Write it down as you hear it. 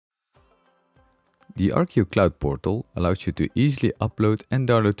The Arkio Cloud Portal allows you to easily upload and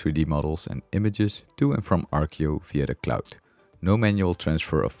download 3D models and images to and from Arkio via the cloud. No manual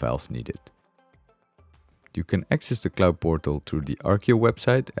transfer of files needed. You can access the Cloud Portal through the Arkio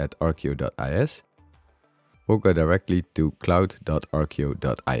website at arkio.is or go directly to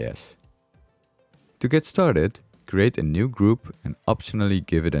cloud.arkio.is. To get started, create a new group and optionally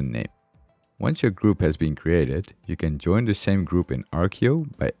give it a name. Once your group has been created, you can join the same group in Arkio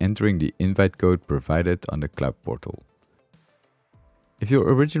by entering the invite code provided on the Cloud Portal. If your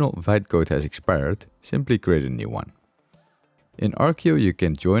original invite code has expired, simply create a new one. In Arkio, you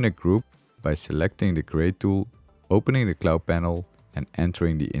can join a group by selecting the Create tool, opening the Cloud panel, and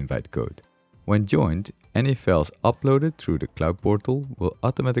entering the invite code. When joined, any files uploaded through the Cloud Portal will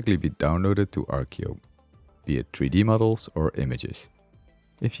automatically be downloaded to Arkio, be it 3D models or images.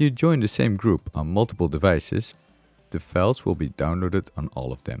 If you join the same group on multiple devices, the files will be downloaded on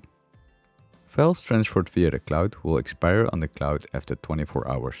all of them. Files transferred via the cloud will expire on the cloud after 24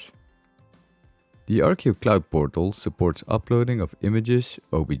 hours. The Arkio Cloud Portal supports uploading of images,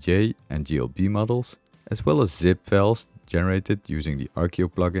 OBJ and GLB models, as well as zip files generated using the Arkio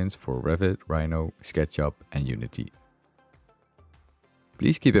plugins for Revit, Rhino, SketchUp and Unity.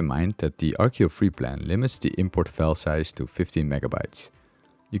 Please keep in mind that the Arkio free plan limits the import file size to 15 megabytes.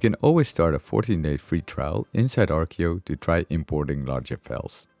 You can always start a 14-day free trial inside Arkio to try importing larger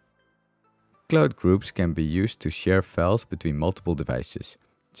files. Cloud groups can be used to share files between multiple devices,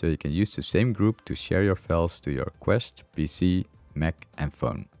 so you can use the same group to share your files to your Quest, PC, Mac and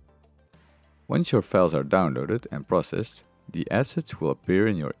phone. Once your files are downloaded and processed, the assets will appear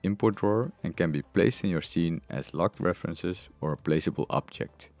in your import drawer and can be placed in your scene as locked references or a placeable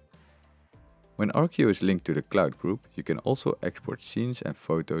object. When Arkio is linked to the Cloud group, you can also export scenes and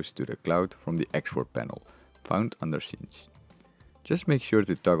photos to the cloud from the Export panel, found under Scenes. Just make sure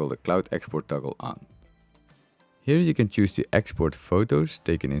to toggle the Cloud Export toggle on. Here you can choose to export photos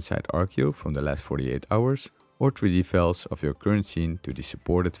taken inside Arkio from the last 48 hours or 3D files of your current scene to the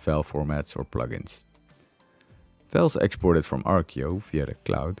supported file formats or plugins. Files exported from Arkio via the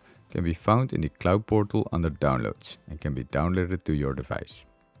cloud can be found in the Cloud Portal under Downloads and can be downloaded to your device.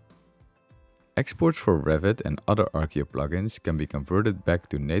 Exports for Revit and other Arkio plugins can be converted back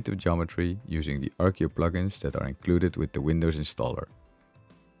to native geometry using the Arkio plugins that are included with the Windows installer.